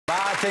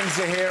things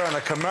you hear on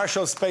a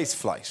commercial space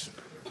flight.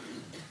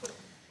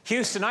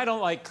 Houston, I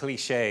don't like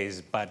cliches,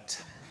 but...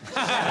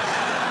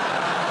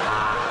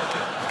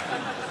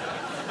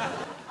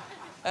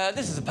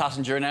 This is a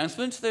passenger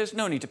announcement. There's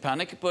no need to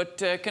panic, but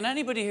can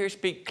anybody here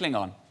speak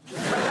Klingon?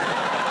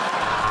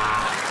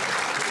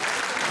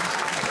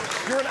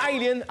 You're an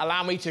alien,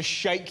 allow me to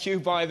shake you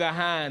by the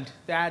hand.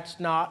 That's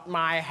not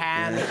my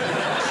hand.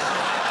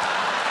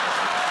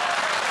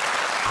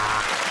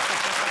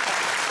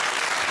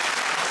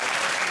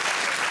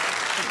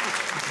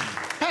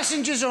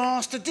 Passengers are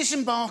asked to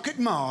disembark at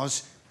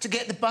Mars to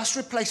get the bus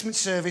replacement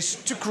service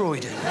to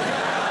Croydon.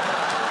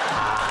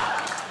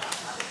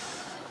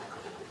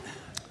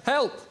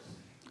 Help!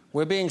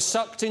 We're being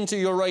sucked into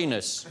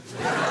Uranus.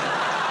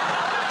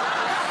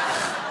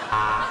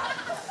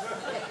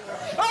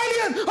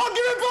 Alien! I'm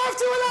giving birth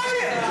to an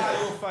alien!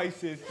 Your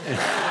faces.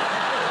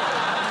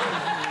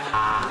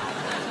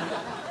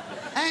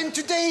 And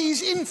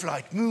today's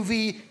in-flight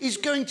movie is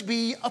going to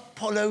be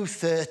Apollo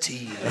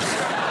 13.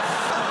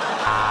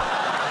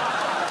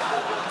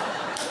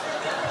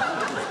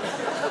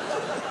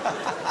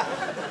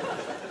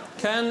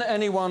 Can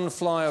anyone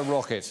fly a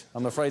rocket?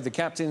 I'm afraid the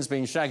captain's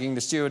been shagging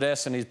the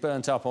stewardess and he's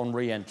burnt up on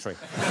re-entry.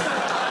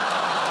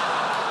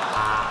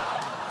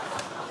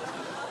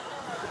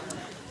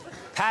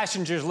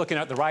 Passengers looking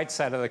at the right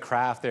side of the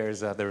craft,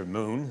 there's the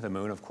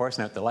moon, of course,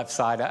 and at the left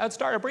side, it's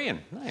Dara.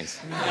 Nice.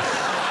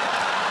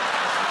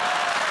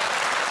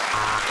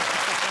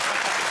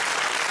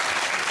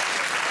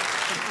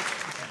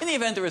 In the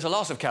event there is a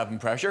loss of cabin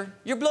pressure,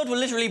 your blood will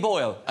literally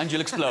boil and you'll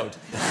explode.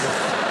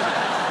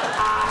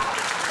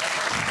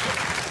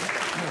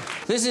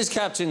 This is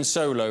Captain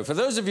Solo. For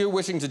those of you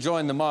wishing to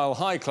join the Mile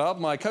High Club,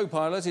 my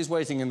co-pilot is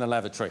waiting in the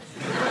lavatory.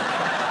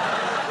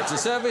 It's a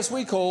service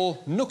we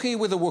call Nookie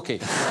with a Wookie.